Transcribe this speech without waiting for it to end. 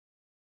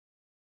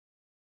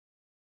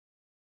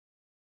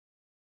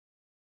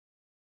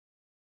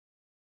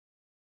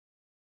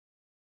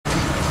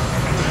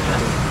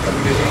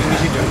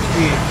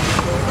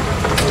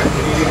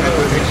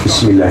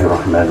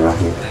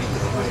Bismillahirrahmanirrahim.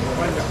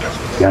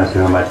 Yang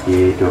saya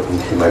hormati Tuan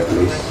Komisi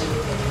Majlis,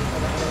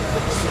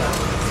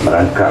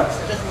 merangkap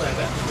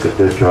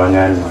ketua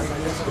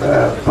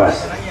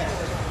PAS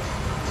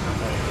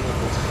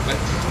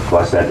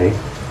kuasa ni,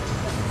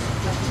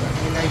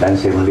 dan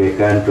saya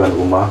muliakan Tuan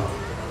Rumah.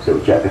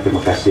 Saya ucapkan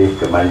terima kasih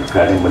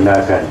kerana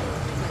membenarkan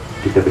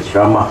kita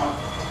berceramah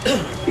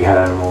di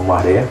halaman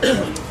rumah dia.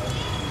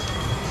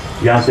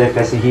 Yang saya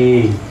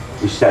kasihi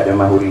Ustaz dan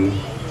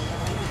Mahuri,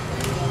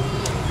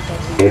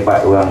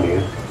 hebat orang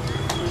dia.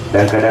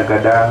 Dan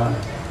kadang-kadang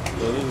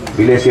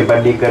bila saya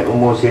bandingkan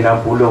umur saya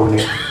 60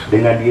 ni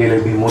dengan dia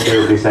lebih muda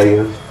dari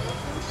saya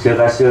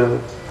rasa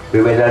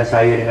perbezaan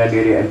saya dengan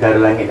dia antara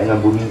langit dengan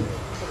bumi.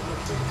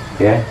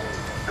 Ya,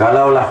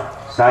 kalaulah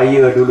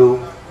saya dulu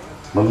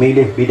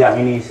memilih bidang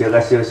ini, saya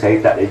rasa saya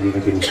tak ada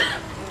di sini.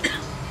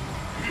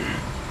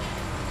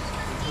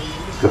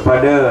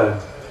 Kepada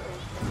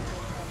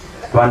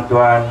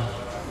tuan-tuan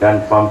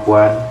dan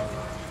puan-puan,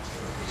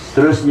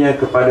 seterusnya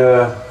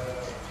kepada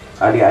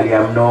ahli-ahli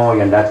UMNO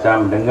yang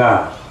datang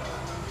mendengar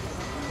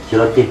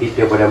celoteh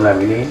kita pada malam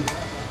ini,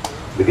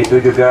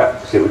 begitu juga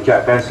saya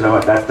ucapkan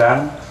selamat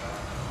datang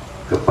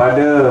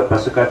kepada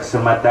pasukan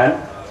keselamatan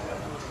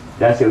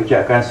dan saya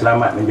ucapkan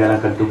selamat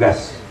menjalankan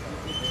tugas.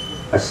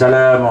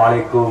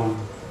 Assalamualaikum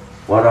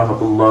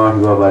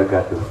warahmatullahi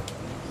wabarakatuh.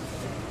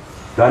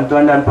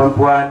 Tuan-tuan dan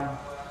puan-puan,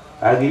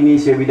 hari ini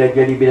saya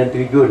jadi bidang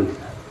terjun.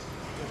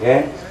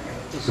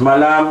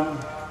 Semalam,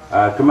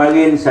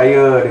 kemarin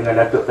saya dengan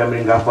Datuk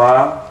Tamrin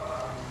Ghaffar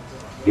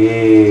di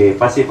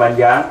Pasir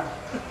Panjang.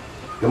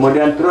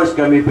 Kemudian terus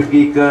kami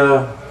pergi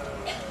ke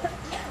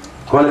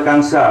Kuala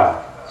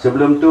Kangsar.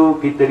 Sebelum tu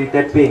kita di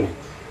Tapping,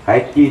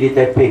 Haiti di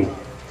Tapping.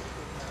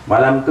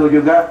 Malam tu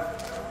juga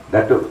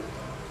Datuk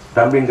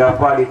Tamrin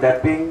Ghaffar di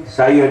Tapping.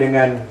 Saya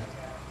dengan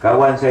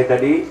kawan saya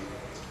tadi,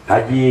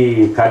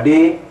 Haji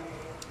Kadir,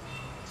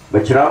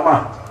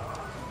 berceramah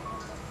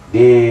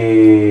di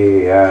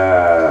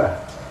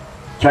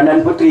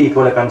Candan Putri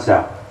Kuala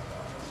Kangsar.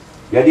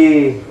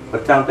 Jadi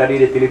petang tadi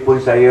dia telefon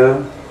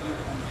saya,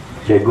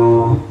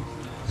 cikgu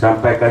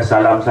sampaikan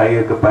salam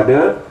saya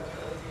kepada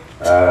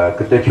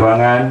Ketua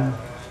Cawangan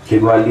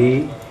Cikgu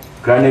Ali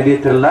kerana dia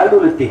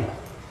terlalu letih.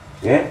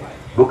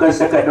 Bukan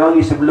setakat 2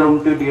 hari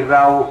sebelum tu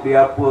diraup,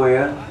 dia apa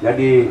ya.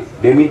 Jadi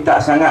dia minta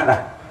sangat lah.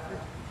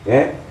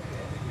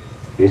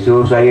 Dia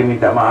suruh saya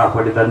minta maaf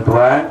pada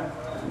tuan-tuan,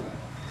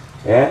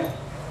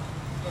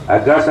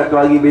 agar 1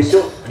 hari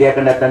besok dia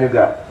akan datang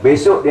juga.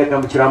 Besok dia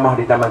akan berceramah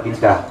di Taman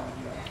Kintah.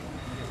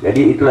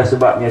 Jadi itulah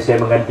sebabnya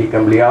saya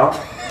menggantikan beliau.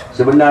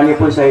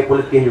 Sebenarnya pun saya pun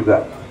letih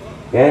juga.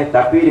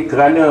 Tapi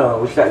kerana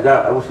Ustaz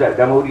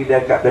Jamhuri dah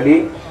cakap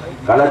tadi,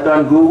 kalau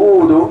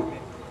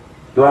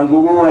Tuan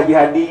Guru Haji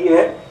Hadi,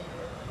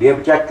 dia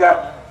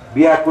bercakap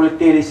biar aku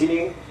letih di sini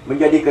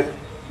menjadi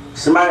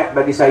semangat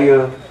bagi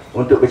saya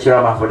untuk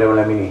berceramah pada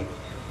malam ini.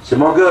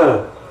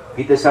 Semoga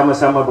kita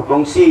sama-sama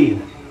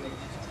berkongsi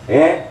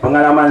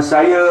pengalaman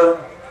saya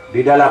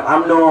di dalam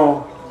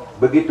UMNO,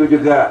 begitu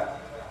juga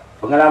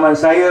pengalaman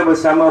saya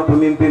bersama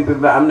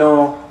pemimpin-pemimpin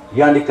UMNO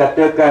yang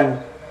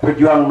dikatakan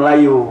pejuang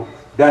Melayu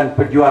dan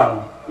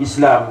pejuang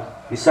Islam,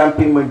 di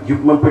samping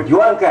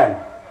memperjuangkan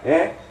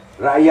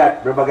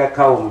rakyat berbagai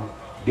kaum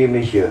di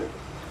Malaysia.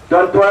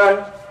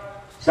 Tuan-tuan,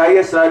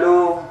 saya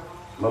selalu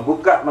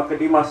membuka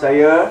mukadimah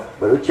saya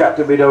berucap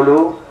terlebih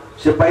dahulu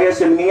supaya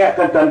saya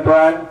mengingatkan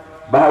tuan-tuan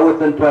bahawa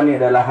tuan-tuan ini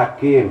adalah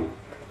hakim.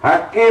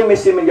 Hakim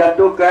mesti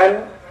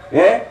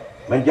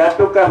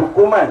menjatuhkan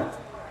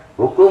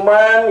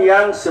hukuman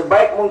yang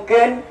sebaik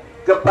mungkin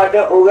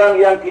kepada orang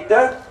yang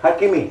kita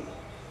hakimi.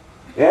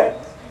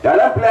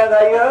 Dalam pilihan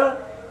raya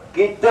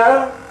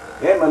kita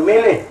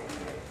memilih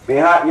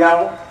pihak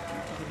yang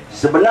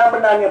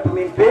sebenar-benarnya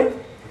pemimpin,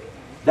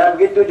 dan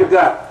begitu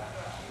juga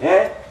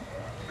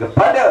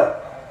kepada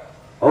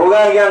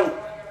orang yang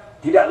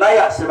tidak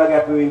layak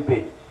sebagai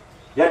pemimpin.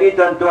 Jadi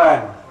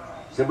tuan-tuan,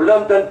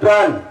 sebelum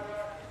tuan-tuan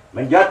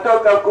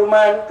menjatuhkan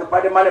hukuman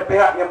kepada mana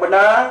pihak yang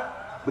benar,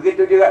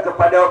 begitu juga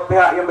kepada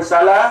pihak yang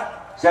bersalah,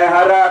 saya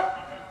harap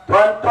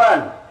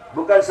tuan-tuan,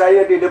 bukan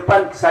saya di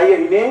depan saya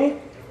ini,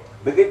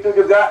 begitu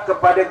juga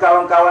kepada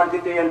kawan-kawan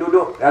kita yang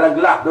duduk dalam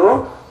gelap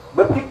tu,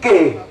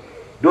 berfikir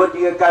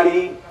 2-3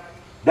 kali,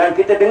 dan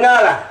kita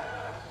dengarlah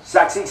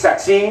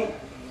saksi-saksi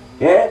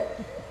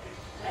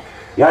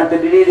yang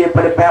terdiri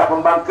daripada pihak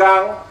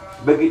pembangkang,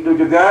 begitu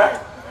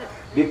juga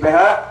di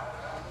pihak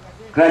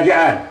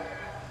kerajaan.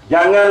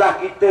 Janganlah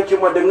kita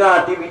cuma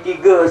dengar TV3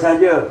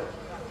 saja.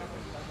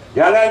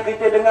 Jangan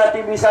kita dengar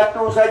TV1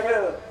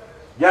 saja.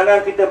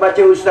 Jangan kita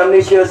baca Ustaz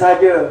Malaysia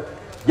saja.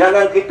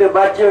 Jangan kita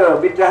baca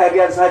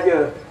Bahagian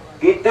saja.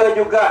 Kita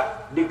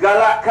juga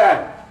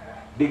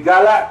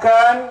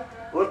digalakkan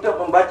untuk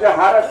membaca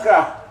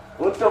harakah,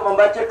 untuk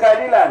membaca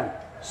keadilan,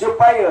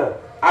 supaya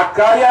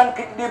akal yang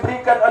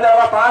diberikan oleh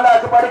Allah Ta'ala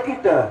kepada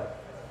kita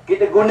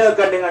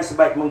gunakan dengan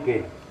sebaik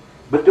mungkin.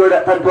 Betul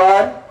tak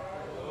tuan-tuan?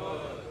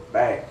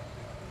 Baik.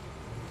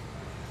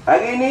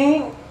 Hari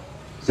ini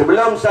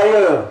sebelum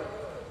saya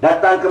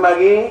datang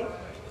kemari,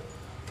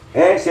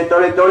 saya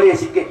toleh-toleh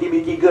sikit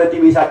TV3,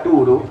 TV1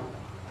 tu.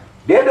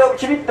 Dia duk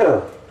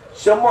cerita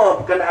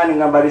semua berkenaan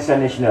dengan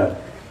Barisan Nasional.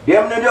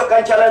 Dia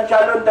menunjukkan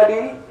calon-calon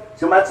tadi,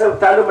 semasa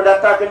calon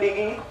mendaftarkan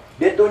diri,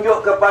 dia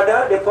tunjuk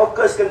kepada, dia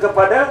fokuskan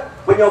kepada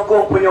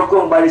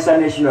penyokong-penyokong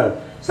Barisan Nasional.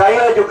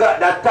 Saya juga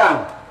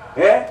datang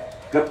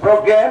ke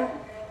program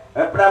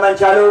penanaman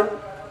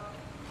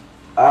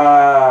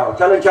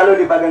calon-calon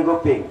di Bahagian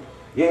Gopeng,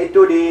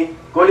 iaitu di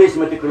Kolej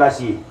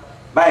Matrikulasi.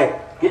 Baik,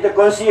 kita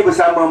kongsi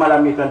bersama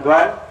malam ni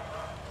tuan-tuan.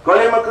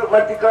 Kolej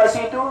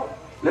Matrikulasi itu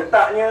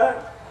letaknya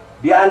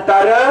di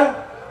antara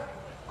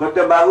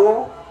Kota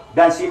Baru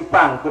dan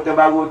Simpang Kota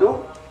Baru tu,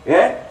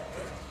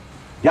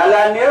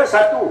 jalan dia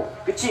satu,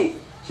 kecil.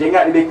 Saya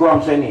ingat lebih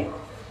kurang macam ni.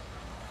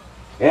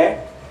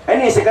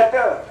 Ini saya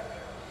kata,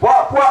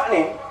 puak-puak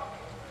ni,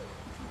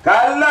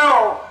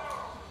 kalau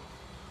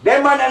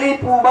mereka nak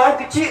nipu barang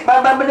kecil,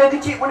 barang benda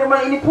kecil pun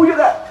mereka nak nipu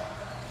juga.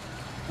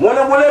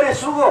 Mula-mula dia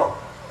suruh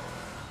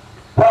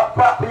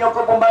puak-puak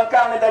penyokong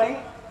pembangkang ni tadi,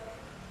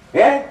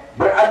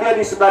 berada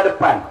di sebelah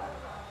depan.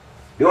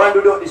 Diorang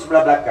duduk di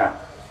sebelah belakang.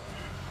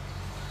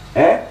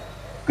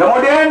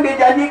 Kemudian dia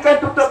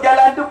janjikan tutup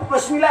jalan tu pukul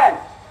 9.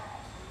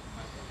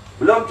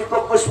 Belum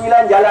cukup pukul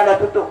 9, jalan dah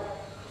tutup.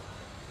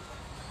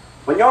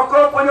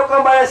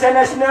 Penyokong-penyokong Barisan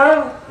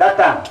Nasional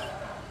datang.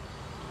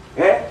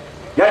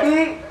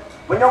 Jadi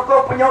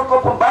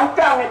penyokong-penyokong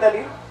pembangkang ni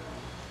tadi,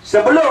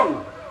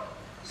 sebelum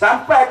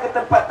sampai ke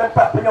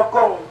tempat-tempat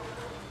penyokong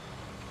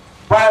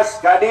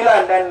PAS,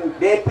 Keadilan dan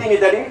DAP ni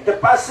tadi,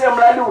 terpaksa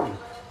melalui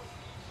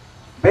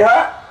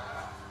pihak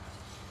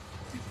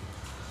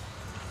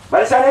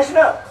Barisan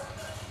Nasional.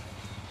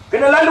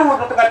 Kena lalu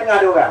tu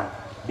tengah-tengah diorang.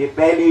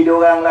 Dipeli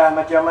diorang lah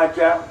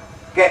macam-macam,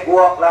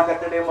 catwalk lah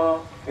kata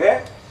demo.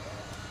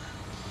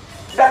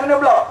 Dah kena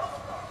blok.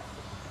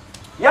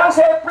 Yang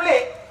saya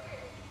pelik,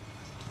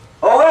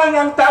 orang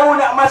yang tahu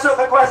nak masuk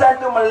ke kawasan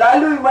tu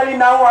melalui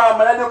Malinawa,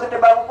 melalui Kota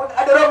Baru pun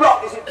ada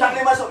roadblock di situ, tak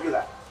boleh masuk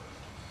juga.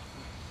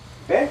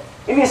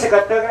 Ini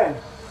saya katakan,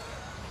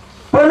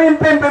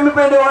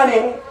 pemimpin-pemimpin diorang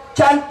ni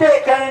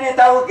cantik kerana dia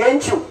tahu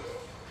gencu,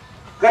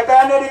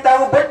 kerana dia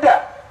tahu bedak,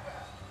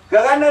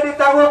 kerana dia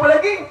tahu apa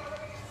lagi,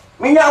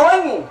 minyak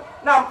wangi.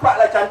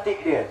 Nampaklah cantik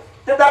dia,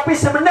 tetapi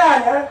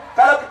sebenarnya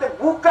kalau kita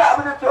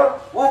buka betul-betul,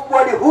 rupa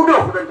dia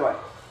huduh tuan-tuan.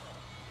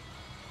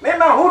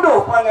 Memang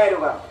huduh perangai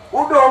diorang,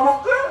 huduh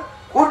muka,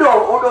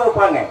 huduh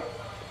perangai.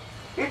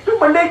 Itu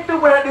benda itu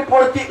pun nak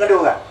dipolitikkan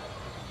diorang,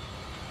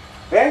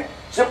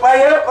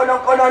 supaya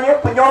konon-kononnya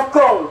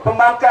penyokong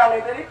pembangkang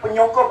ni tadi,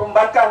 penyokong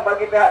pembangkang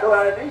bagi pihak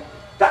diorang tadi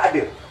tak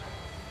ada.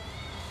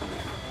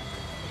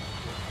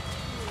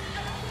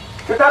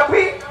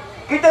 Tetapi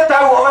kita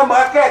tahu, orang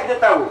berakhir kita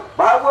tahu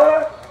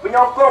bahawa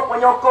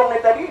penyokong-penyokong ni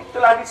tadi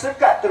telah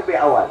disekat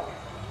terlebih awal.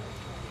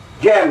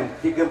 Jam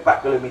 3-4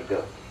 km.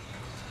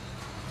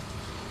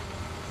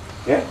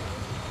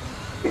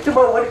 Itu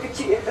baru benda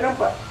kecil kita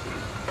nampak.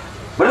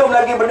 Belum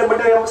lagi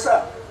benda-benda yang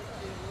besar.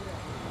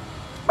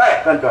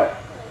 Baik tuan-tuan,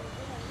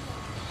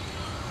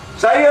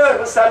 saya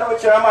selalu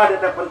ceramah di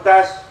atas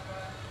pentas.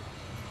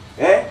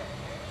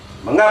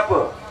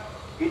 Mengapa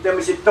kita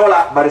mesti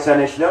tolak Barisan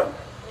Nasional,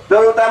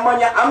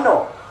 terutamanya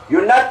UMNO.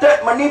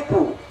 United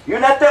menipu,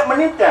 United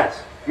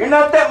menintas,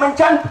 United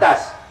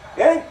mencantas,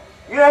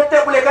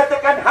 United boleh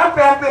katakan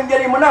hampir-hampir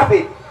menjadi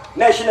munafik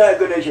National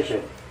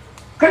Organisation.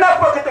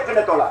 Kenapa kita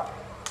kena tolak?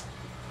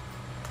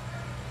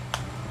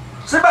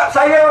 Sebab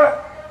saya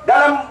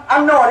dalam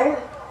UMNO ni,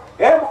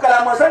 bukan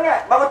lama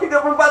sangat, baru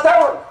 34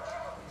 tahun.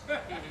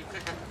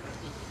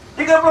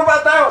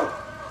 34 tahun.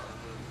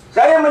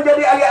 Saya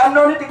menjadi ahli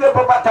UMNO ni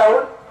 34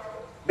 tahun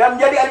dan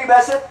menjadi ahli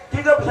biasa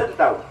 31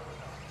 tahun.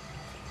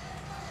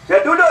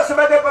 Saya duduk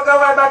sebagai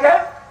pegawai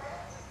bahagian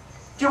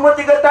cuma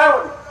 3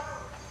 tahun.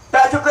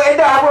 Tak cukup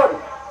edah pun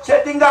saya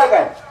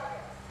tinggalkan.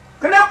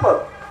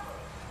 Kenapa?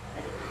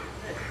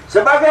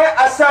 Sebagai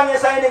asalnya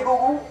saya ni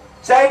guru,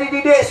 saya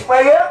dididik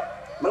supaya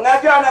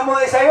mengajar anak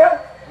murid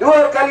saya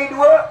 2 kali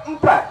 2,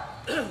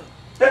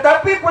 4.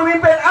 Tetapi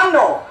pemimpin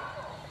UMNO,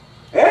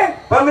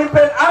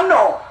 pemimpin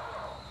UMNO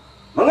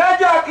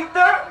mengajar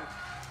kita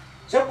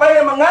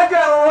supaya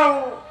mengajar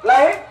orang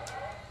lain.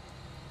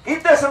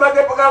 Kita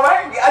sebagai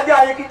pegawai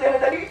diajarnya kita ni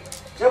tadi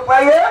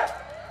supaya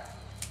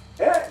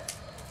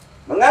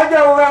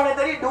mengajar orang ni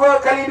tadi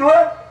 2 kali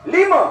 2,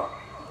 5.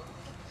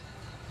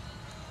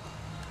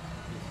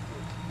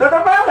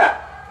 Tuan-tuan faham tak?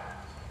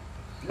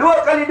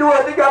 2 kali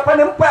 2 tu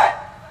jawapan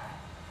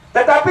 4.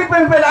 Tetapi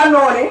pemimpin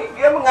UMNO ni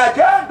dia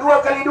mengajar 2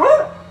 kali 2,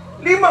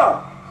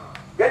 5.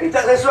 Jadi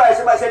tak sesuai,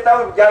 sebab saya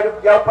tahu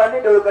jawapan ni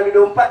 2 kali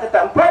 2, 4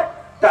 tetap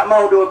 4. Tak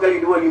mau 2 kali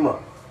 2, 5.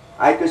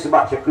 Itu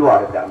sebab saya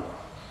keluar daripada UMNO.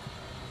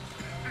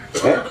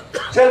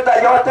 Saya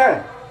letak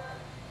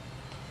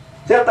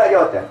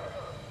jawatan.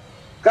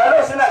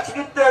 Kalau saya nak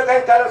ceritakan,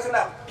 kalau saya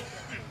nak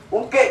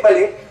ungkit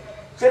balik,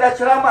 saya dah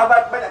ceramah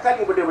banyak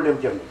kali benda-benda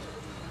macam ni.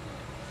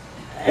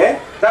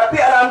 Tapi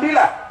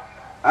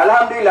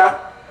Alhamdulillah,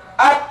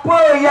 apa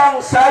yang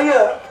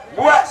saya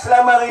buat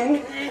selama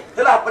ini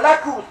telah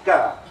berlaku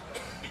sekarang.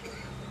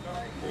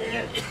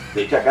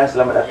 Saya ucapkan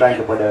selamat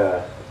datang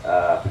kepada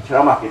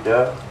penceramah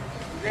kita,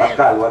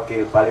 bakal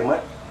wakil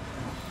parlimen.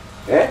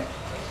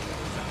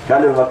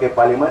 Calon Wakil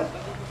Parlimen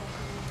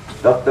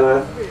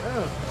Dr.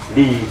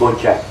 Lee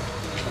Bonchan.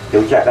 Saya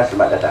ucapkan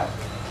selamat datang.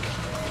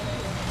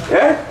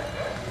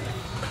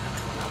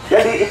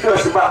 Jadi itulah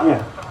sebabnya.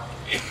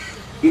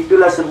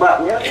 Itulah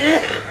sebabnya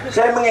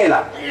saya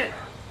mengelak.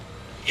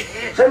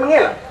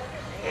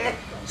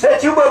 Saya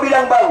cuba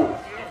bilang baru.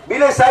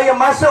 Bila saya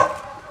masuk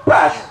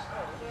PAS,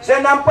 saya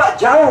nampak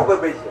jauh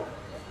berbeza.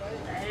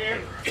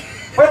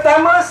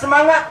 Pertama,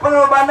 semangat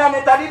pengorbanan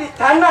yang tadi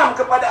ditanam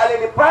kepada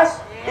ahli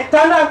PAS,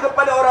 ditanam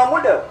kepada orang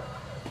muda.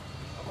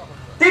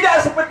 Tidak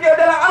seperti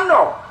dalam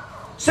UMNO.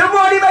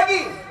 Semua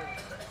dibagi.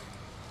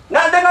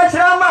 Nak dengar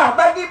ceramah,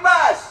 bagi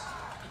bas.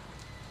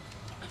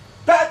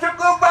 Tak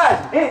cukup bas.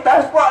 Ni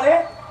transport ni.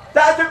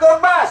 Tak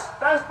cukup bas,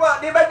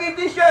 transport dibagi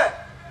t-shirt.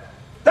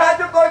 Tak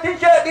cukup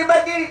t-shirt,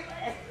 dibagi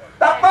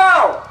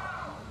tapau.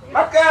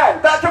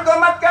 Makan. Tak cukup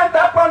makan,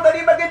 tapau tak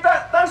dibagi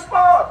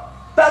transport.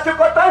 Tak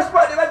cukup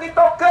transport, dibagi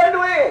token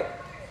duit.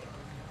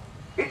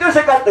 Itu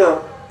saya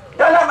kata,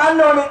 dalam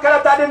UMNO ni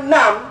kalau tak ada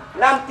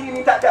 6 T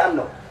ni tak ada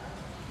UMNO.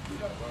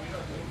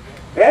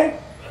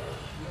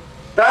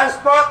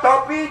 Transport,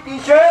 topi,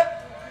 t-shirt,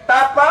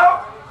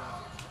 tapau,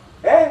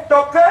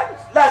 token,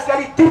 last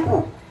sekali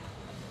tipu.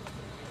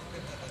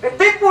 Dia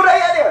tipu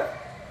rakyat dia.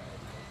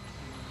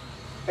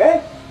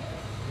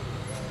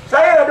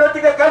 Saya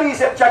 2-3 kali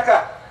saya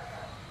bercakap.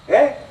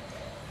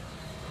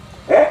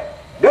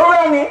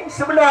 Diorang ni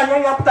sebenarnya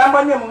yang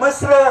pertamanya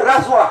Mesra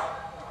Rasuah.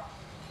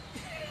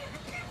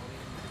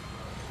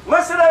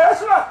 Mesra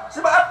Rasuah.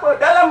 Sebab apa?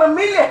 Dalam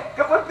memilih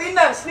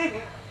kepimpinan sendiri,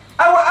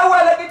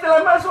 awal-awal lagi telah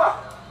rasuah.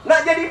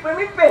 Nak jadi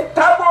pemimpin,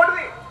 tabur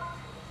duit.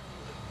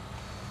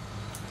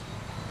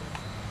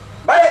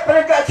 Baik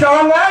peringkat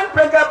cawangan,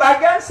 peringkat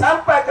bahagian,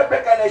 sampai ke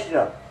peringkat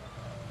nasional.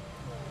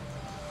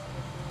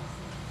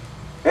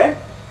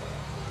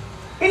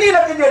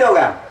 Inilah kerja dia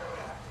orang.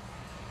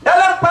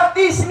 Dalam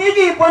parti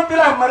sendiri pun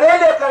telah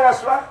merelakan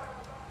rasuah,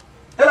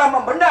 telah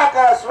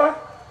membenarkan rasuah.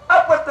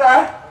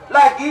 Apatah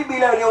lagi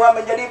bila dia orang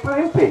menjadi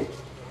pemimpin,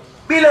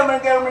 bila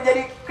mereka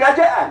menjadi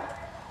kerajaan.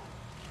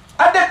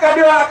 Adakah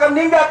dia orang akan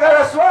meninggalkan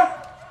rasuah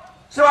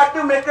sewaktu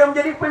mereka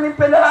menjadi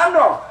pemimpin dalam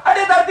UMNO?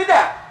 Ada tak?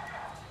 Tidak.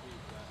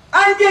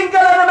 Anjing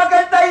kalau nak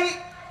makan tai,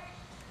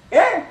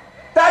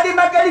 tak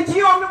dimakan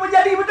dicium dia pun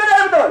jadi. Betul tak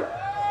betul?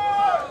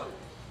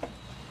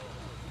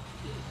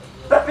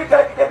 Tapi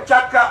kalau kita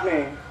bercakap ni,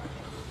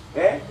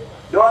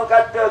 diorang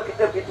kata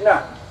kita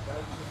fitnah,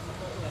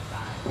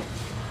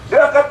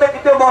 diorang kata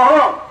kita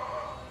bohong,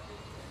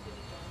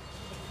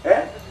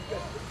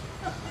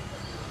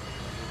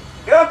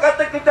 diorang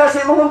kata kita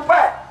asyik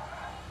mengumpat.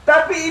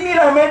 Tapi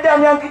inilah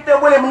medan yang kita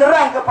boleh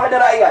menerang kepada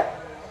rakyat,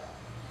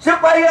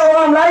 supaya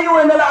orang Melayu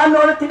yang dalam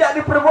UMNO tidak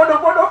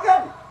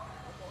diperbodoh-bodohkan,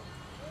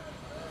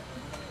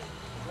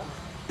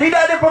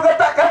 tidak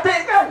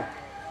diperkatak-katikkan.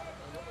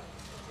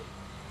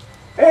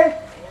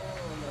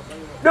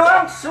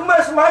 Diorang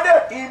semua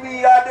ada,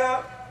 TV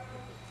ada,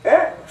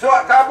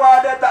 surat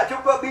khabar ada, tak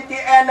cukup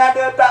BTN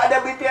ada, tak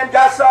ada BTN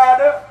jasa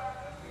ada,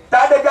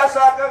 tak ada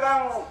jasa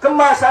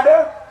kemas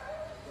ada.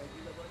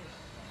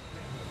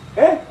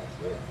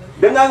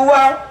 Dengan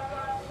wang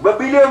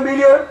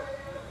berbilion-bilion.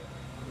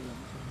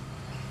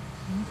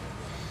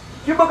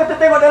 Cuba kita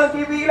tengok dalam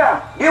TV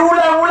lah. Dia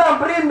ulang-ulang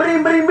berim.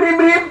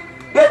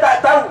 Dia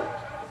tak tahu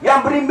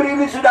yang berim-berim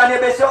ni sudah dia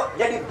besok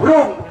jadi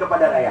brum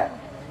kepada rakyat.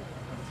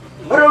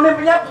 Brum ni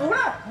penyapu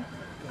lah.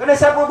 Kena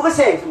sapu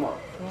bersih semua.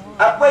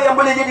 Apa yang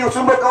boleh jadi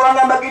sumber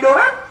kewangan bagi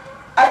diorang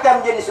akan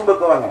menjadi sumber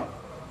kewangan.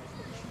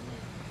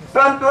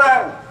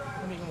 Tuan-tuan,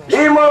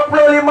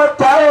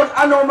 55 tahun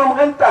UMNO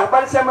memerintah,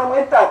 barisan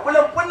memerintah,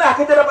 belum pernah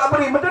kita dapat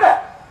berim. Betul tak?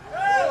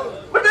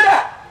 Betul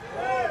tak?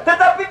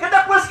 Tetapi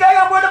kenapa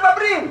sekarang boleh dapat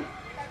berim?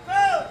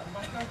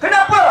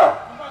 Kenapa?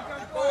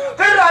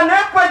 Kerana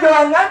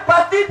perjuangan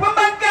parti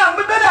pembangkang.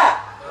 Betul tak?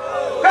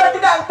 Kalau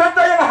tidak,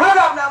 tuan-tuan yang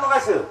harap nak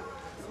merasa.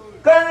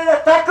 Kerana dia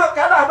takut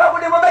kalah baru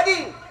dia membagi.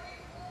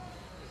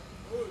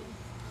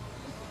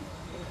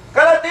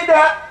 Kalau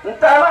tidak,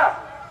 entahlah.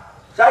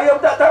 Saya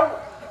pun tak tahu.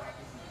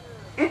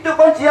 Itu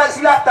pun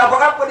silap tak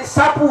berapa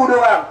disapu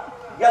diorang.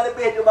 Yang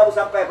lebih itu baru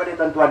sampai pada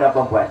tuan-tuan dan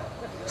perempuan.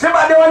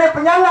 Sebab diorang ni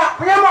penyangak,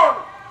 penyamun.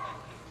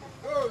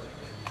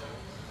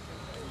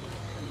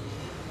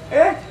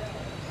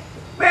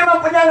 Memang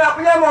penyangak,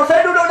 penyamun.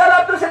 Saya duduk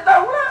dalam tu, saya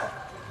tahulah.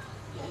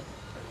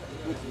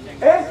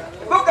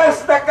 Bukan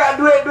setakat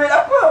duit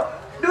apa.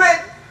 Duit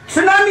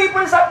tsunami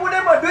pun sapu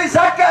demo. Duit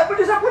zakat pun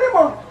disapu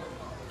demo.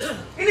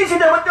 Ini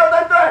sudah betul,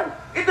 tuan-tuan.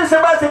 Itu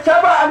sebab saya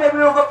cabar ambil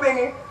beliau Gopeng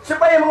ni,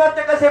 supaya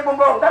mengatakan saya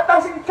pembohong. Datang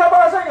sini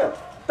cabar saya,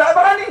 tak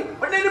berani.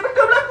 Benda ni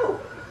betul berlaku.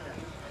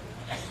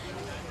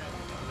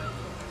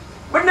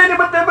 Benda ni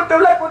betul-betul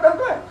berlaku,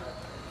 tuan-tuan.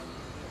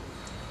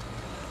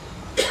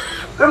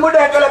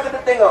 Kemudian kalau kita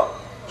tengok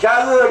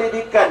cara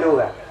didikan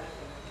diorang,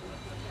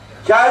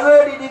 cara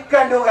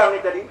didikan diorang ni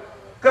tadi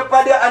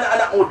kepada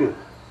anak-anak muda.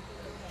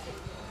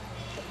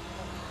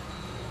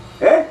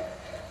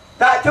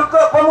 Tak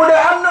cukup pemuda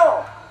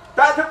UMNO,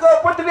 tak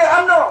cukup puteri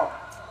UMNO,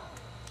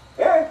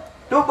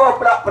 tubuh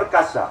pula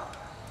perkasa.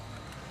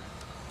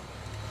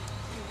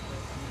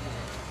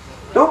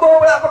 Tubuh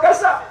pula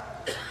perkasa.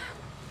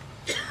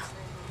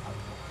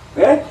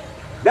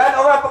 Dan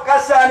orang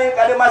perkasa ni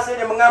ada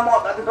masanya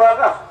mengamuk tak tentu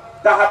arah.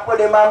 Tak apa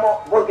dia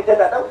mengamuk pun kita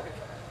tak tahu.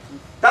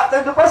 Tak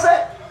tentu pasal.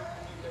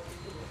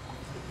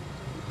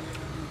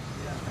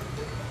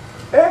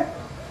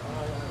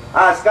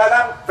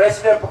 Sekarang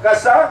Presiden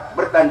Perkasa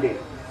bertanding.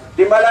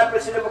 Timbalan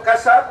Presiden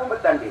Perkasa pun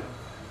bertanding.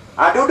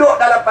 Duduk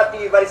dalam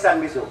parti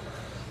barisan besok.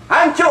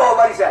 Hancur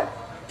barisan.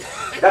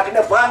 Dah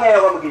kena perangai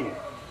orang begini.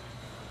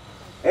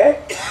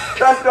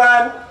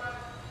 Tuan-tuan,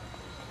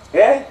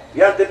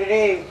 yang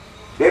terdiri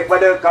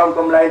daripada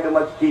kaum-kaum lain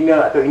termasuk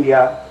China atau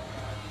India.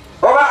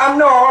 Orang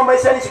UMNO, orang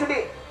barisan ni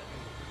sekedik.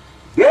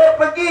 Dia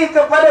pergi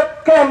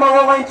kepada kem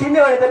orang-orang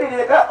Cina ni tadi,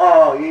 dia cakap,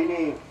 oh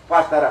ini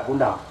PAS tak nak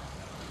guna,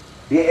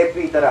 DAP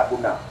tak nak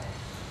guna,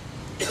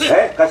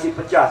 kasih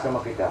pecah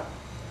sama kita.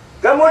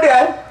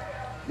 Kemudian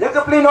dia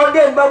ke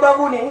Plinodien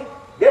baru-baru ni,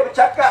 dia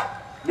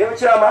bercakap, dia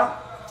berceramah,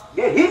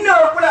 dia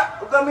hina pula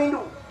agama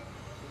Hindu.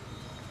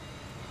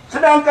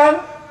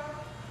 Sedangkan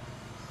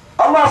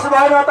Allah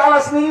Subhanahu Wa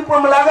Taala sendiri pun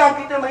melarang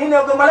kita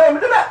menghina agama lain,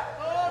 betul tak?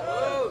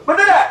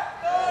 Betul tak?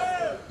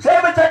 Saya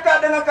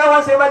bercakap dengan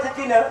kawan saya bahasa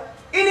Cina,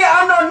 ini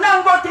UMNO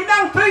nang bo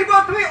tinang tui bo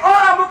tui,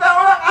 orang bukan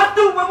orang,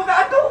 atu pun bukan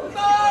atu.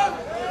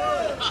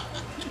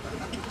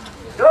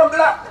 Dia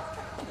gelak.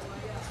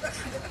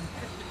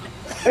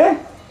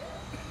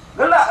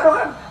 Gelak tu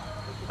kan.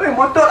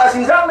 Betul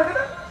asing zam dia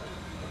kata.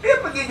 Dia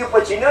pergi jumpa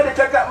Cina, dia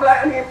cakap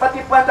Melayu ni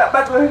parti PAS tak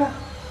bagus lah.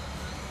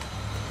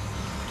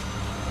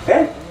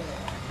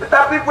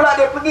 Tetapi pula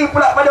dia pergi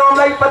pula pada orang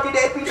Melayu parti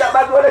DAP tak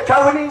bagus, ada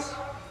Chinese,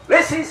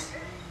 racist.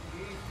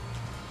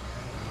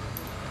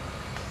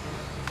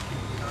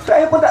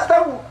 Saya pun tak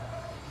tahu.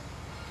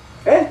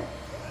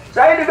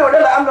 Saya duduk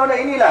dalam UMNO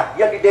inilah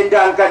yang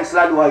didendangkan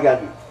selalu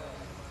hari-hari.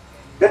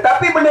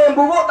 Tetapi benda yang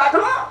buruk tak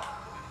keluar.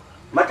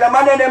 Macam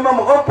mana dia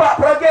merompak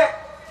projek,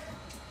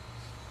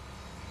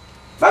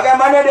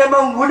 bagaimana dia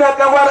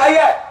menggunakan wang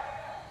rakyat.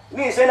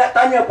 Ni saya nak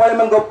tanya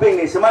Parlimen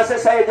Gopeng ni. Semasa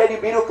saya jadi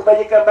Biro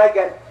Kebajikan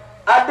Bahagian,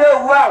 ada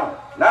wang,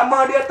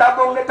 nama dia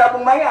tabung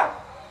mayang.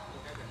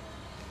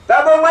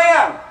 Tabung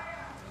mayang.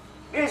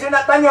 Ni saya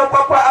nak tanya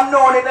apa-apa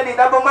UMNO ni tadi,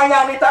 tabung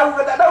mayang ni tahu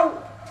ke tak tahu?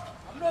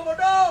 UMNO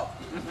bodoh.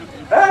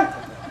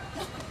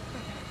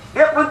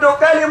 Dia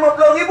peruntukkan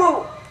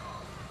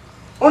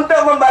 50,000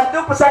 untuk membantu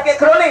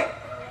pesakit kronik.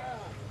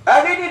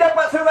 Hari ni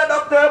dapat surat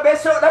doktor,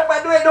 besok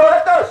dapat duit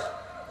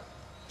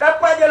 200.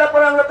 Dapat je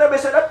laporan doktor,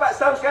 besok dapat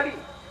setahun sekali.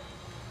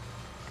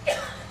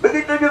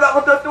 Begitu juga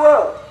untuk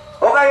tua,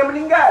 orang yang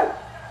meninggal.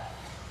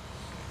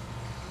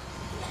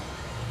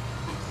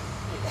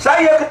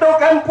 Saya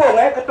ketua kampung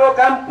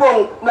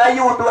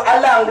Melayu tu,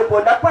 Alang dia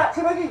pun dapat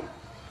saya bagi.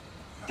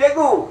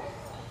 Cikgu,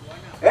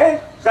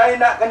 saya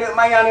nak kena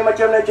mayang ni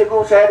macam mana cikgu,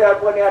 saya ada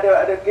apa ni,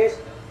 ada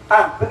kes.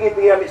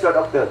 Pergi ambil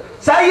surat doktor.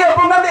 Saya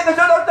pun ambil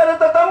surat doktor,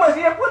 Dr. Thomas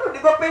dia pun tu di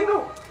Gopeng tu.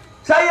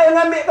 Saya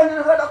ngambilkan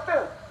surat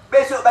doktor.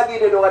 Besok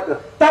bagi dia 200.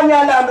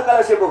 Tanyalah tu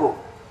kalau saya bohong.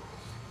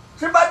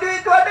 Sebab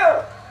duit tu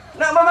ada.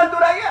 Nak membantu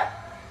rakyat.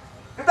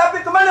 Tetapi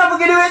ke mana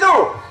pergi duit tu?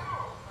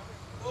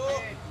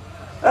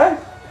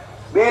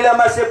 Bila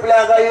masa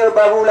pilihan raya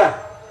barulah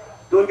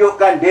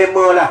tunjukkan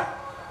demo lah.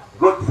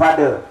 Good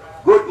father,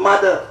 good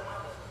mother.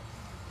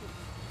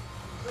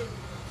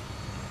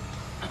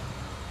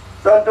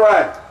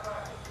 Tuan-tuan,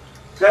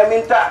 saya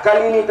minta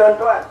kali ini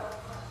tuan-tuan,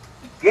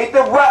 kita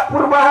buat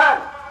perubahan.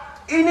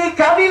 Ini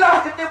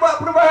kalilah kita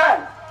buat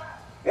perubahan.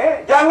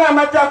 Jangan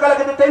macam kalau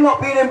kita tengok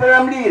filem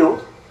Ramli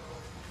tu,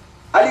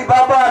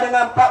 Alibaba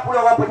dengan 40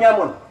 orang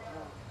penyamun.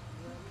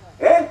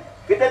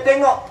 Kita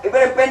tengok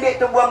Ibrahim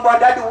pendek tu buang buah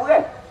dadu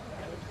kan?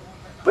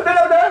 Betul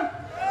tak betul?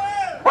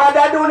 Buah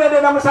dadu ni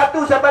ada nombor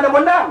 1 sampai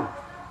nombor 6.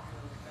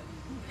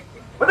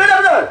 Betul tak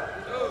betul?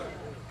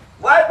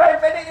 Buah Ibrahim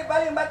pendek ni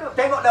paling batu,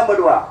 tengok nombor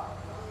 2.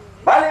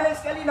 Balik lagi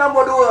sekali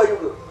nombor 2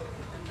 juga.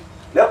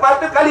 Lepas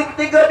tu kali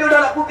ketiga dia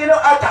dah nak pukul,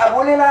 tak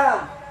boleh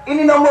lah.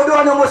 Ini nombor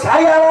 2 nombor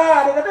saya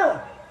lah, dia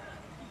kata.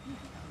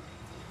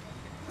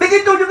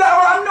 Begitu juga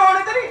orang UMNO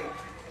ni tadi.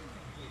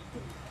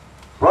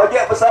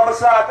 Projek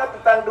besar-besar ke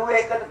tentang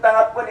duit ke tentang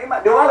apa ni,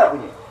 dia orang lah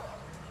punya.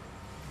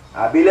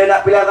 Bila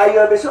nak pilihan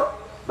raya besok,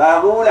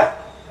 barulah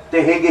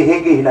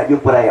terhegeh-hegeh nak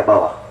jumpa rakyat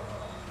bawah.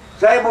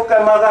 Saya bukan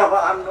marah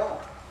orang UMNO.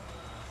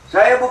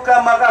 Saya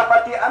bukan marah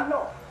parti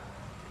UMNO.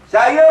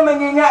 Saya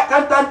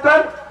mengingatkan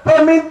tuan-tuan,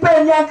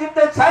 pemimpin yang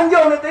kita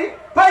sanjung nanti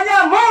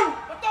penyamun,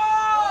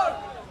 betul,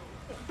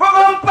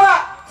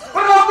 perompak,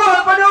 perogol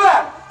pada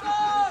orang,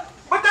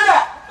 betul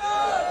tak?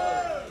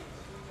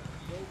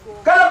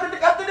 Kalau kita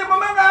kata dia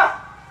memarah,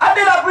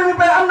 ada tak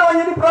pemimpin UMNO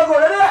yang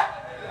diperogol? Ada tak?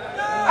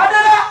 Ada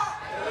tak?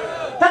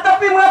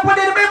 Tetapi mengapa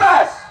dia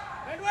bebas?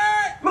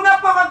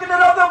 Mengapa orang kena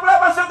rogol pula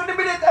masuk ke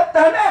bilik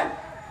tahanan?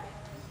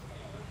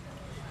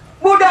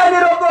 Budak ni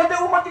rogol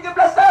dia umur 13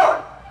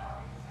 tahun.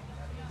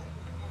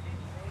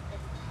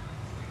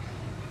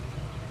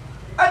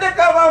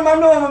 Adakah orang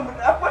UMNO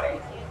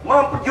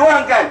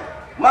memperjuangkan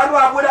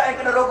maruah budak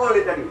yang kena rogol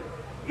ni tadi?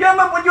 Yang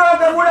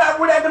memperjuangkan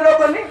budak-budak yang kena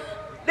rogol ni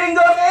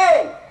tinggal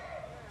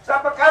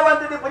sampai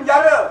kawan tu di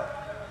penjara.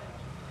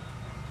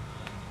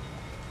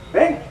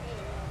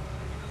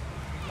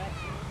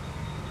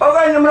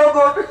 Orang orang yang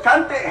merogok tu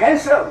cantik,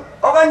 handsome.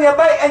 Orang yang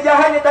baik, yang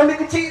jahat, yang tambih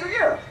kecil tu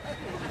je.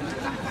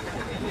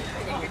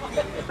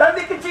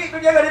 Tambih kecil tu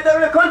jangan dia tak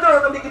boleh kontrol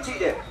tambih kecil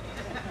dia.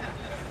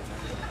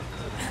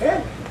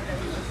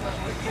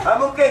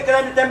 Mungkin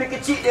kerana tambih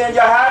kecil dia yang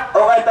jahat,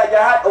 orang tak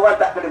jahat, orang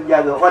tak kena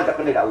menjaga, orang tak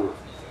kena dakwa.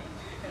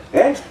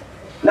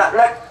 Nak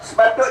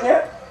sepatutnya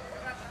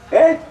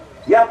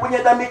yang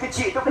punya tambih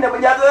kecil tu kena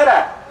penjaga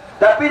dah.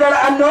 Tapi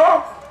dalam UMNO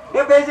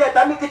dia beza,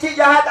 tambih kecil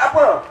jahat tak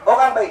apa,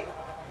 orang baik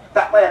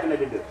tak payah kena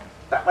denda,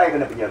 tak payah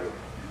kena penjaga.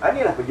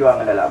 Inilah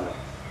perjuangan dalam UMNO.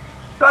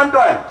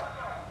 Tuan-tuan,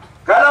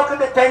 kalau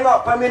kita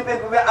tengok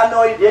pemimpin-pemimpin UMNO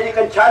ini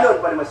dijadikan calon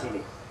pada masa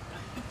ini,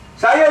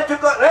 saya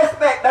cukup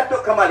respect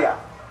Datuk Kemalia.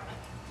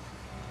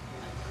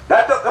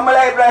 Datuk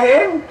Kemalia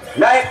Ibrahim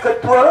naik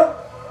ketua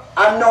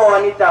UMNO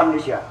Wanita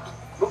Malaysia.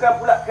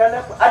 Bukan pula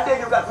kerana ada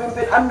juga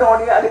pemimpin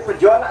UMNO ni ada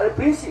perjuangan, ada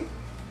prinsip.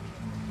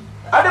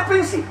 Ada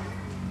prinsip.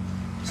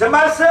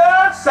 Semasa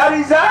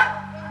Sariza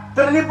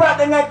terlibat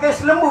dengan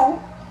kes lembu,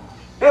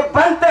 dia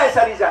bantai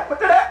Sariza.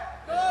 Betul tak?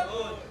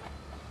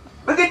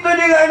 Begitu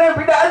juga dengan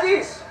Fida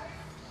Aziz.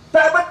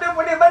 Tak betul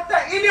pun dia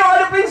bantai. Ini orang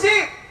ada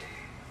prinsip.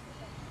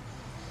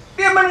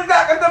 Dia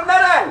menegakkan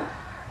kebenaran.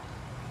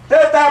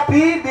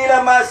 Tetapi bila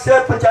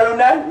masa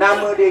pencalonan,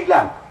 nama dia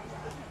hilang.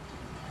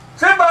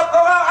 Sebab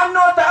orang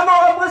UMNO tak mahu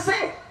orang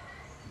bersih,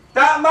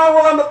 tak mahu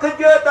orang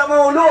bekerja, tak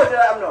mahu lurus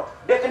dalam UMNO.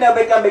 Dia kena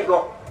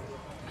bengkok-bengkok.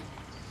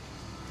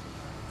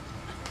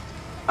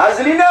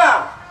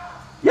 Azlina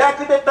yang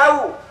kita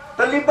tahu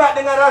terlibat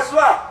dengan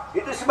rasuah,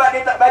 itu sebab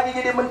dia tak bagi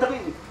jadi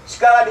menteri.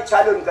 Sekarang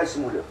dicalonkan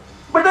semula.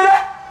 Betul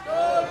tak?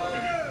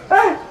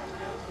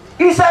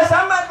 Isa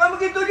Samad pun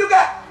begitu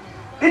juga,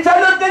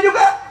 dicalonkan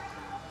juga.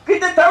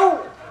 Kita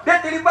tahu dia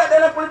terlibat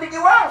dalam politik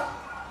wang.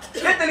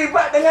 Dia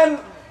terlibat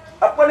dengan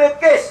apa dia,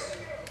 kes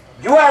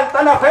jual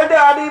tanah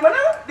Feda di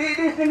mana? Di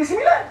Negeri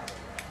Sembilan.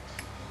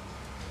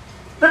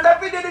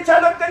 Tetapi dia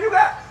dicalonkan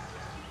juga.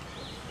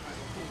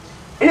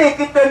 Ini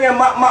kita ni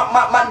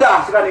mak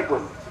dah sekarang ni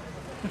pun.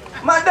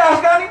 Mak dah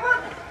sekarang ni pun.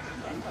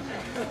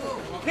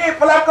 Ni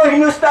pelakon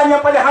Hindustan yang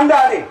paling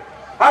handal ni,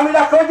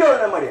 Hamidah Kojol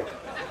nama dia.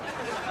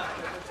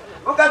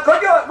 Bukan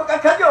Kojol, bukan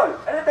Kajol.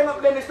 Anda tengok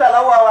film Hindustan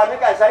lawa-lawa ni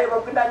kan, saya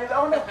baru kenal juga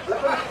orang ni.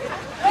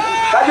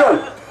 Kajol.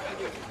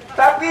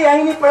 Tapi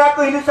yang ini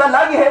pelakon Hindustan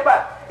lagi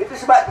hebat. Itu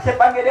sebab saya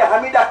panggil dia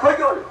Hamidah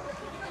Kojol.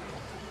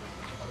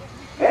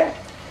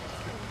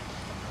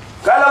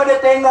 Kalau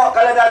dia tengok,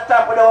 kalau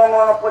datang pada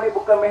orang-orang apa ni,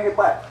 bukan main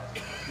hebat.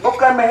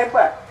 Bukan main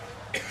hebat.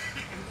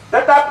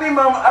 Tetapi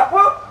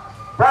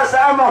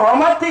perasaan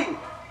menghormati.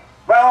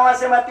 Orang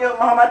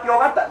menghormati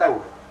orang tak tahu.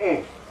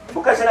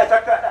 Bukan saya nak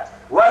cakap tak.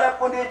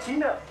 Walaupun dia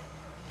Cina,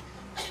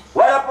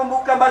 walaupun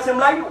bukan bahasa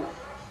Melayu,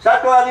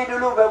 satu hari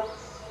dulu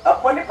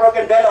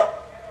program dialog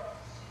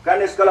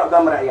kerana sekolah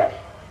agama rakyat,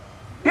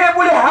 dia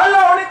boleh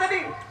halau ni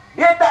tadi.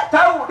 Dia tak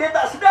tahu, dia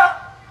tak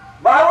sedar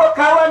bahawa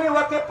kawan ni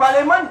wakil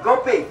parlimen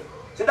Gopeng,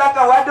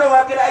 sedangkan wadon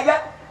wakil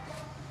rakyat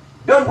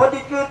Don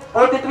 43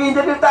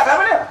 itu letak kat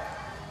mana?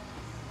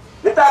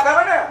 Letak kat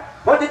mana?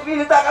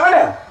 43 letak kat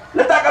mana?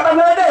 Letak kat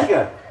Bangladesh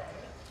ke?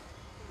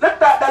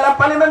 Letak dalam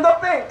parlimen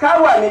Gopeng.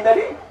 Kawan ni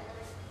tadi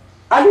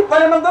ahli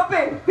parlimen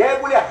Gopeng, dia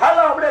boleh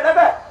halau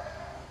budak-budak.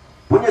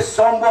 Punya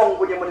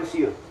sombong punya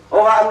manusia.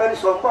 Orang UMNO ni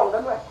sombong,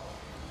 tuan-tuan.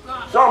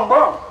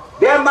 Sombong.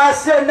 Dia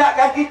masa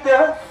nakkan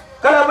kita,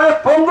 kalau boleh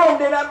ponggong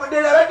dia nak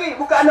bagi.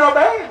 Bukan anak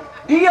baik,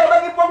 dia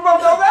bagi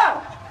ponggong ke orang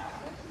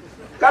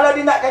kalau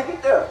dia nakkan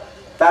kita.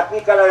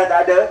 Tapi kalau dah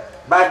tak ada,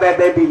 bye-bye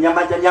baby, yang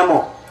macam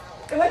nyamuk.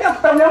 Tengok dia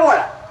petang nyamuk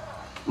lah.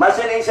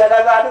 Masa ni isi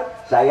darah tu,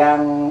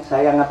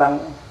 sayang abang,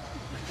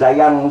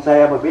 sayang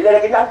saya. Bila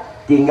dah kenyang,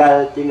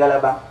 tinggal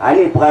abang.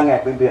 Ini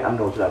perangai pemimpin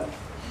UMNO selalu.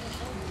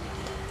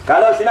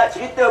 Kalau saya nak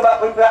cerita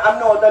bab pemimpin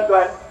UMNO,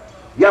 tuan-tuan,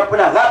 yang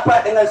pernah rapat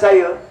dengan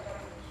saya,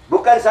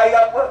 bukan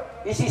saya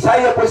isi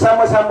saya pun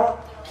sama-sama,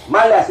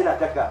 malas saya nak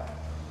cakap.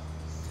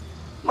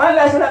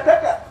 Malas saya nak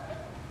cakap.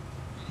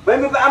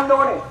 Pemimpin UMNO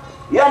ni,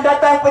 yang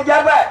datang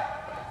pejabat,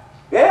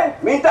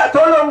 minta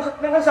tolong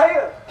dengan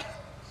saya.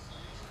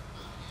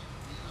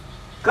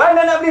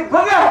 Kerana nak beli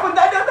beras pun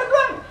tak ada,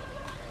 tuan-tuan.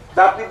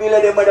 Tapi bila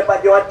dia mendapat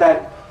jawatan,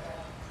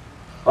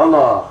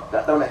 Allah,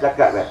 tak tahu nak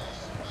cakap kan.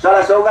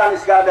 Salah seorang ni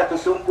sekarang dah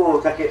tersungkur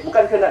sakit.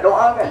 Bukan ke nak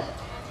doa kan?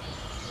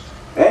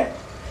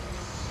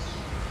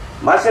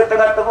 Masa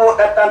tengah teruk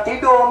datang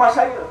tidur rumah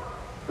saya,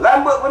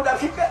 rambut pun tak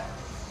sikat.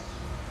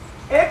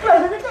 Ikhlas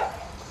saya cakap.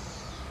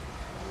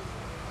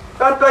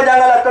 Tuan-tuan,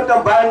 janganlah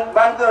tuan-tuan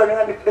bangga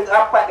dengan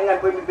rapat dengan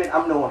pemimpin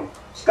UMNO ni.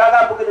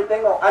 Sekarang pun kita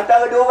tengok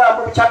antara dua orang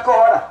pun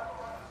bercakap lah.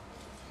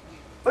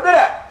 Betul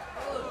tak?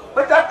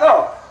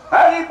 Bercakap.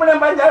 Hari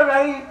penambangan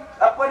hari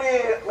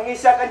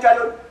mengisahkan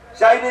calon,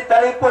 saya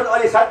ditelefon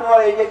oleh satu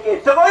orang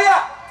JK.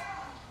 Tergoyak.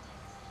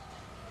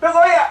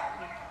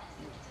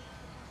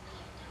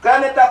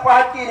 Kerana tak puas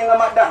hati dengan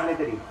Makdah ni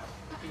tadi.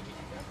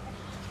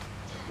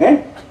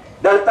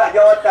 Dah letak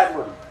jawatan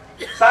pun.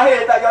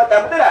 Sahih letak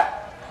jawatan, betul tak?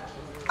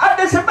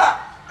 Ada sebab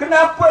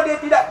kenapa dia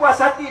tidak puas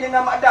hati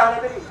dengan Makdah ni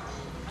tadi.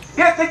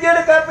 Dia kerja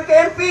dekat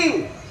PKMP,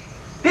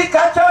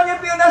 dikacaunya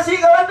PU Nasi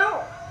kawan tu.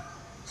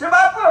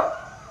 Sebab apa?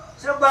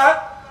 Sebab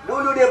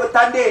dulu dia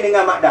bertanding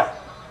dengan Makdah.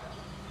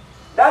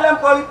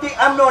 Dalam politik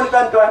UMNO ni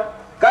tuan-tuan,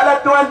 kalau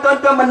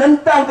tuan-tuan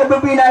menentang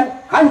kepimpinan,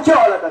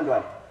 hancurlah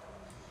tuan-tuan.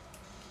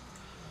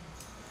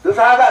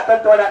 Susah harap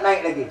tuan-tuan nak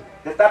naik lagi.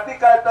 Tetapi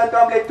kalau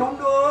tuan-tuan boleh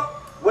tunduk,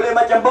 boleh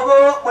macam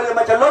beruk, boleh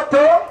macam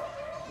lotong,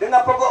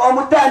 dengan pokok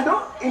rambutan tu,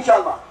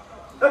 insya-Allah.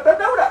 Tuan-tuan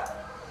tahu tak?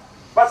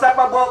 Pasal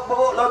apa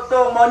beruk,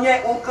 lotong,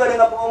 monyet, ungka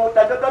dengan pokok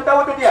rambutan, tuan-tuan tahu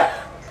tu dia?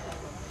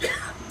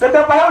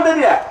 Tuan-tuan faham tu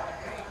dia?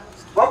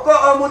 Pokok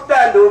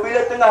rambutan tu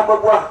bila tengah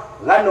berbuah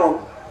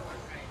ranum,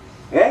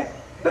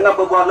 tengah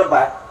berbuah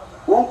lebat,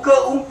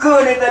 ungka-ungka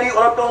ni tadi,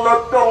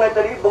 lotong-lotong ni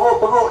tadi,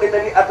 beruk-beruk ni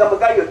tadi akan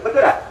bergayut.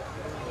 Betul tak?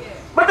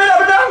 Betul tak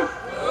betul?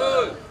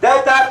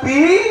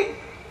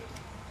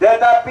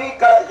 Tetapi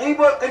kalau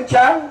ribut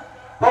kencang,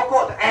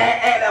 pokok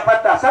nak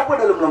patah, siapa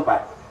dulu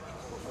melompat?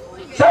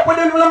 Siapa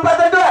dulu melompat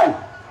tuan-tuan?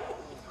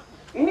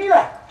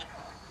 Inilah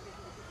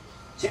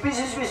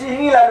spesies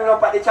inilah dulu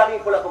melompat. Dia cari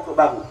pula pokok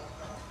baru.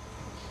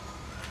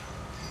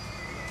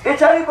 Dia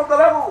cari pokok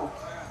baru.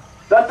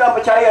 Tuan-tuan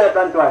percayalah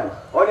tuan-tuan,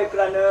 oleh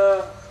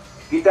kerana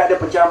kita ada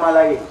peceramah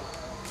lain.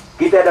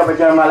 Kita ada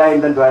peceramah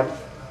lain tuan-tuan.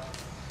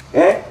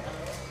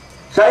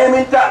 Saya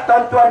minta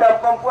tuan-tuan dan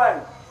puan-puan,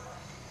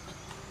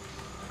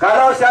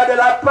 kalau saya ada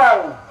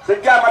lapang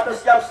sejam atau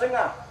sejam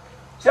setengah,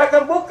 saya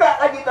akan buka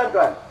lagi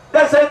tuan-tuan.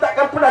 Dan saya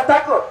takkan pernah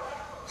takut.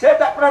 Saya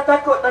tak pernah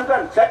takut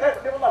tuan-tuan. Saya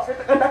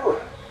takkan takut.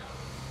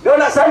 Dia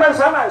nak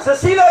saman-saman,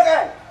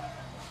 sesilakan.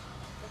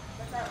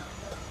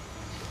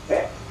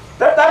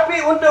 Tetapi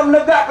untuk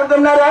menegakkan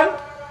kebenaran,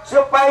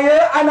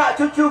 supaya anak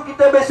cucu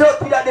kita besok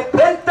tidak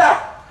diperintah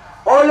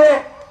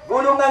oleh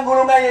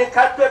golongan-golongan yang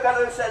kata,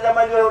 kalau Ustaz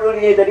zaman dulu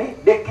ni tadi,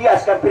 dia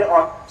kiaskan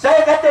Fir'aun.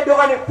 Saya kata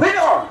diorang ni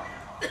Fir'aun.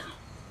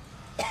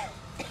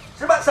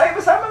 Sebab saya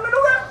bersama dengan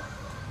diorang.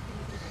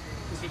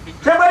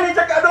 Saya balik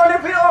cakap diorang ni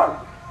Fir'aun.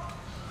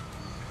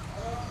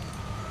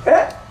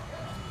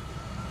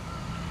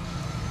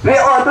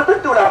 Fir'aun tu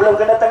tentulah belum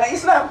kena datang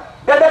Islam.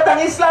 Dia datang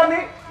Islam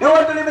ni,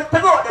 diorang tu lebih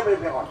teruk daripada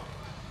Fir'aun.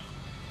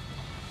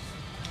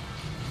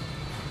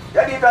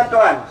 Jadi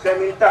tuan-tuan, saya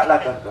minta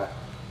lah tuan-tuan,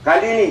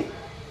 kali ni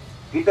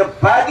kita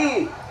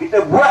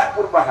buat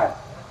perubahan.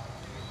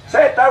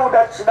 Saya tahu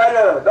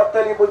saudara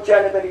Dr. Lee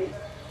Buncian tadi,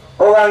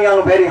 orang yang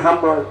very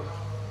humble,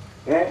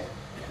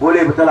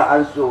 boleh bertolak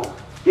ansur,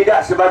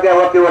 tidak sebagai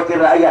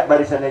wakil-wakil rakyat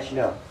Barisan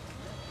Nasional.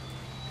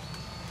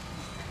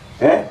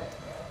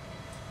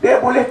 Dia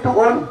boleh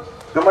turun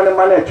ke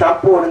mana-mana,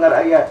 campur dengan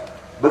rakyat.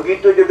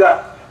 Begitu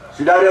juga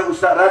saudara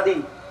Ustaz Radhi,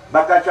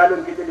 bakal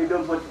calon kita di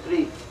Dun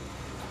Puteri.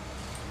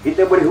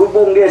 Kita boleh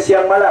hubung dia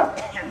siang malam.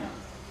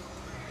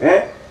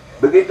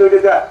 Begitu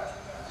juga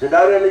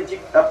saudara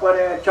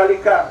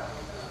Calika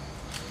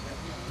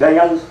dan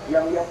yang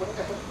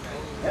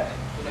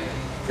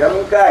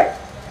Jamingkai.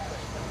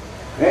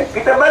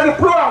 Kita bagi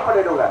peluang pada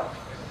diorang.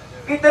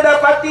 Kita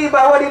dapati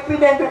bahawa di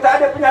Penang tu tak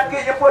ada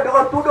penyakit apa,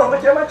 diorang tuduh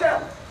macam-macam.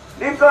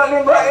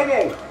 Limbah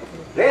ini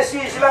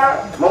resis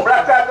lah,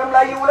 membelakarkan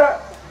Melayu lah.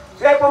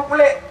 Saya pun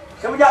pelik,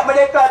 semenjak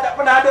Merdeka tak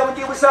pernah ada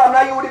menteri besar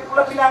Melayu di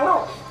Pulau Pinang tu.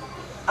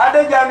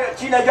 Ada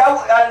Cina Jawa,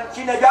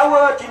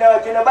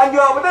 Cina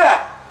Banjar, betul tak?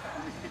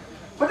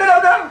 Betul tak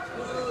betul?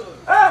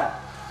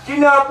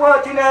 Cina apa?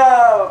 Cina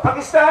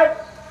Pakistan.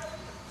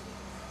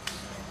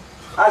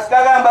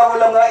 Sekarang baru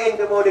Lemrain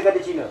tu baru dia kata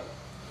Cina.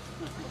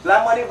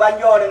 Selama ni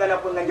Banjar dengan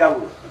apa dengan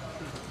Jawa.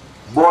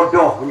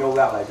 Bodoh punya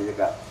orang lah saya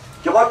cakap.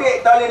 Cerodik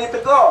tak boleh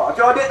ditegur,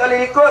 cerodik tak boleh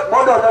ikut,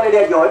 bodoh tak boleh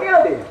diajar.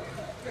 Inilah dia.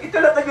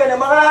 Itulah kerja dia,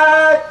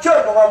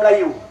 meracun orang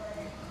Melayu.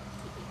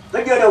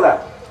 Kerja dia orang.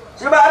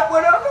 Sebab apa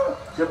dia tu?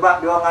 Sebab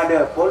dia orang ada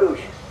polus.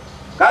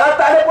 Kalau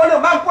tak ada polus,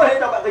 mampus dia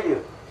tak buat kerja.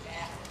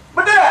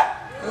 Betul tak?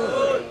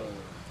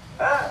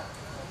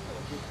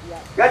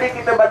 Jadi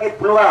kita bagi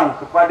peluang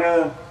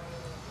kepada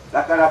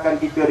rakan-rakan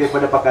kita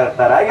daripada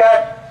Pakatan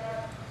Rakyat.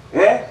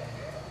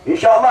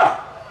 InsyaAllah,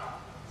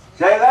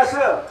 saya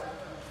rasa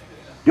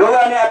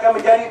diorang ni akan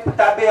menjadi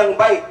pentadbir yang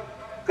baik,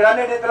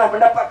 kerana dia telah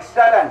mendapat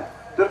kesedaran.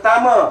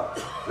 Terutama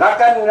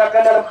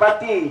rakan-rakan dalam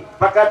parti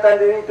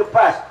Pakatan Diri itu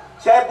PAS.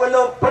 Saya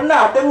belum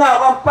pernah dengar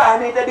orang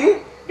PAS ni tadi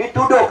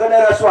dituduh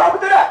kena rasuah.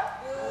 Betul tak?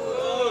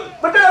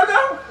 Betul tak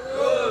betul?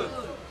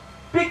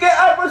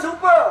 PKR pun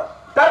super.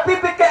 Tapi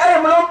PKR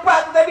yang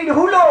melompat tu tadi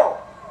dihulu,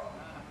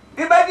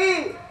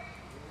 dibagi.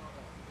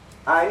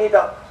 Ini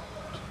tak.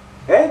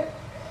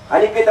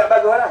 Ini kita tak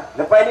bagus lah.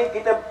 Lepas ni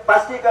kita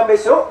pastikan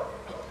besok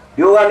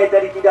diorang ni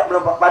tadi tidak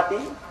melompat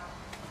parti.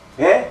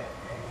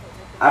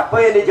 Apa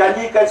yang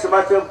dijanjikan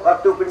semasa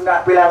waktu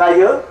pilihan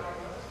raya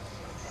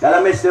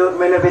dalam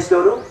manifesto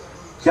tu,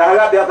 saya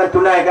harap dia akan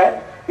tunaikan.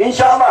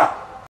 InsyaAllah.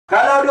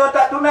 Kalau dia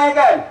tak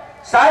tunaikan,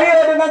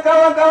 saya dengan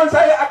kawan-kawan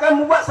saya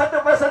akan membuat satu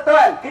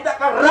persatuan. Kita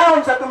akan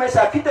round satu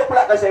mesa. Kita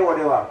pula akan sewa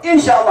dia orang.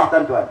 InsyaAllah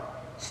tuan-tuan.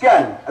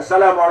 Sekian.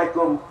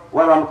 Assalamualaikum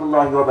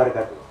warahmatullahi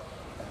wabarakatuh.